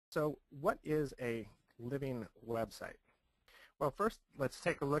So what is a living website? Well, first let's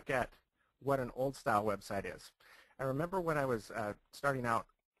take a look at what an old style website is. I remember when I was starting out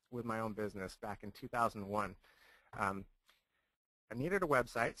with my own business back in 2001, um, I needed a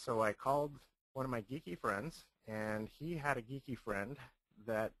website, so I called one of my geeky friends, and he had a geeky friend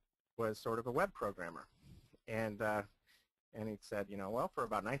that was sort of a web programmer. And he said, well, for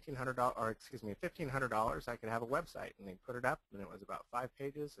about $1,900, or excuse me, $1,500, I could have a website. And he put it up, and it was about 5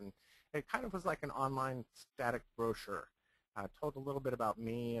 pages, and it kind of was like an online static brochure. Told a little bit about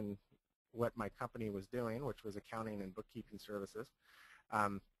me and what my company was doing, which was accounting and bookkeeping services.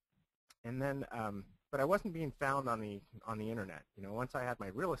 But I wasn't being found on the internet. Once I had my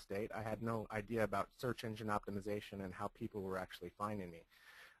real estate, I had no idea about search engine optimization and how people were actually finding me.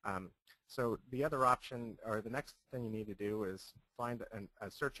 So the other option, or the next thing you need to do, is find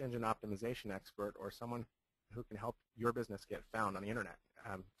a search engine optimization expert or someone who can help your business get found on the internet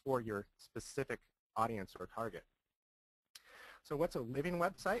for your specific audience or target. So what's a living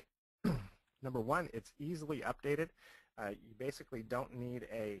website? Number one, it's easily updated. You basically don't need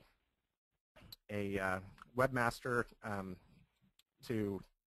a webmaster to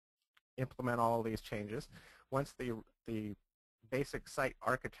implement all of these changes. Once the basic site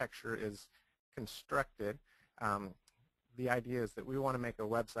architecture is constructed, the idea is that we want to make a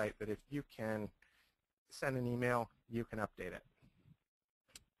website that if you can send an email, you can update it.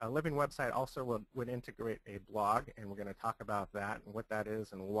 A living website also would integrate a blog, and we're going to talk about that and what that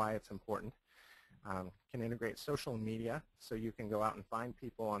is and why it's important. Can integrate social media, so you can go out and find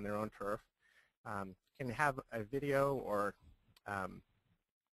people on their own turf. Can have a video, or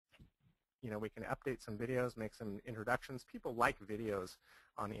we can update some videos, make some introductions. People like videos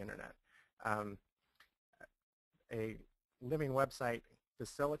on the internet. A living website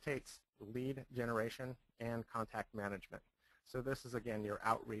facilitates lead generation and contact management. So this is, again, your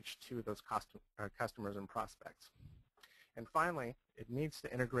outreach to those customers and prospects. And finally, it needs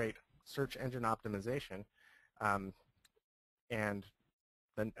to integrate search engine optimization, and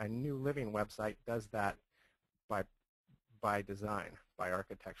a new living website does that by design, by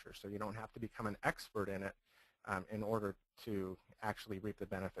architecture. So you don't have to become an expert in it in order to actually reap the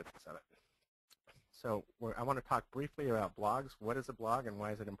benefits of it. So I want to talk briefly about blogs. What is a blog and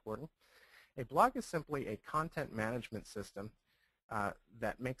why is it important? A blog is simply a content management system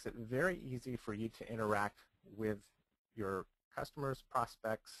that makes it very easy for you to interact with your customers,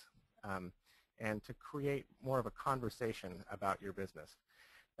 prospects, and to create more of a conversation about your business.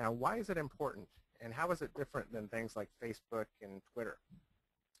 Now, why is it important, and how is it different than things like Facebook and Twitter?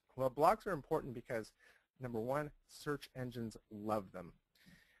 Well, blogs are important because, number one, search engines love them.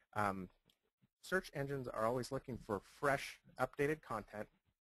 Search engines are always looking for fresh, updated content,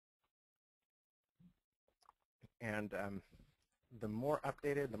 and the more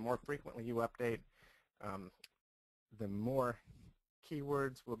updated, the more frequently you update, the more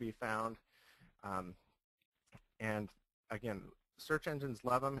keywords will be found. And again, search engines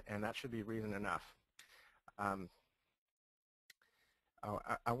love them, and that should be reason enough. I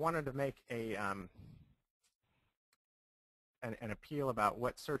wanted to make an appeal about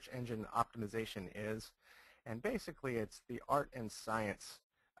what search engine optimization is, and basically it's the art and science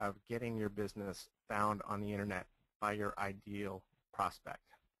of getting your business found on the internet by your ideal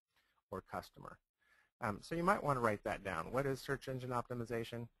prospect or customer. So you might want to write that down. What is search engine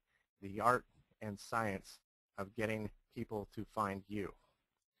optimization? The art and science of getting people to find you.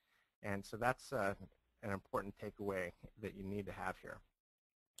 And so that's an important takeaway that you need to have here.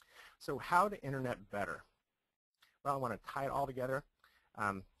 So how to internet better? Well, I want to tie it all together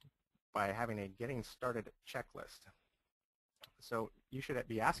by having a getting started checklist. So you should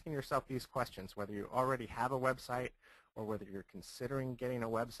be asking yourself these questions, whether you already have a website or whether you're considering getting a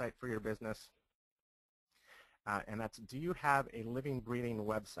website for your business. And that's, do you have a living, breathing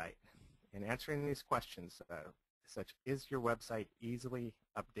website? In answering these questions, such, is your website easily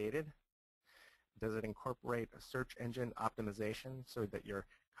updated? Does it incorporate a search engine optimization so that your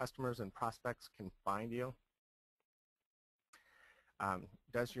customers and prospects can find you?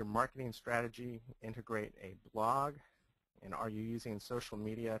 Does your marketing strategy integrate a blog? And are you using social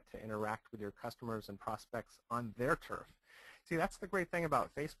media to interact with your customers and prospects on their turf? See, that's the great thing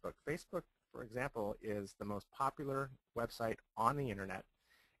about Facebook. Facebook, for example, is the most popular website on the internet,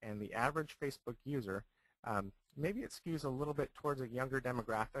 and the average Facebook user, maybe it skews a little bit towards a younger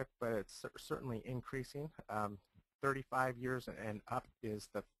demographic, but it's certainly increasing. 35 years and up is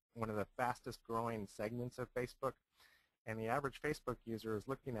one of the fastest growing segments of Facebook, and the average Facebook user is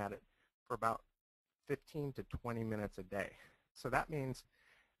looking at it for about 15 to 20 minutes a day. So that means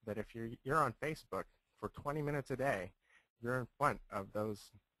that if you're on Facebook for 20 minutes a day, you're in front of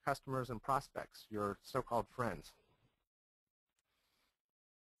those customers and prospects, your so-called friends.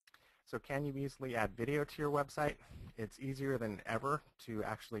 So can you easily add video to your website? It's easier than ever to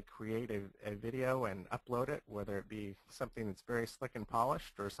actually create a video and upload it, whether it be something that's very slick and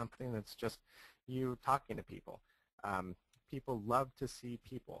polished or something that's just you talking to people. People love to see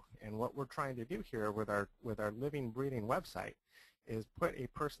people, and what we're trying to do here with our living, breathing website is put a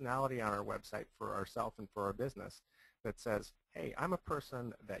personality on our website for ourselves and for our business that says, hey, I'm a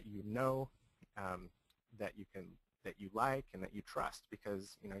person that you know, that you like and that you trust,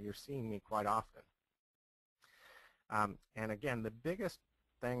 because you're seeing me quite often. And again, the biggest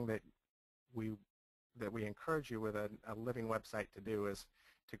thing that we encourage you with a living website to do is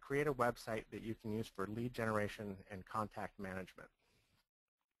to create a website that you can use for lead generation and contact management.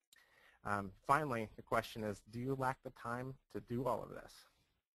 Finally, the question is, do you lack the time to do all of this?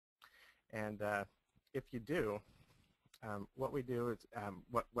 And if you do, what we do is,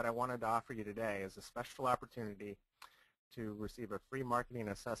 what I wanted to offer you today is a special opportunity to receive a free marketing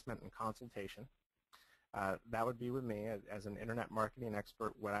assessment and consultation. That would be with me as an internet marketing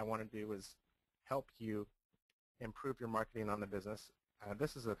expert. What I want to do is help you improve your marketing on the business.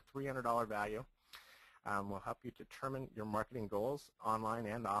 This is a $300 value. We'll help you determine your marketing goals online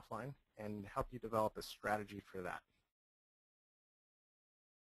and offline and help you develop a strategy for that.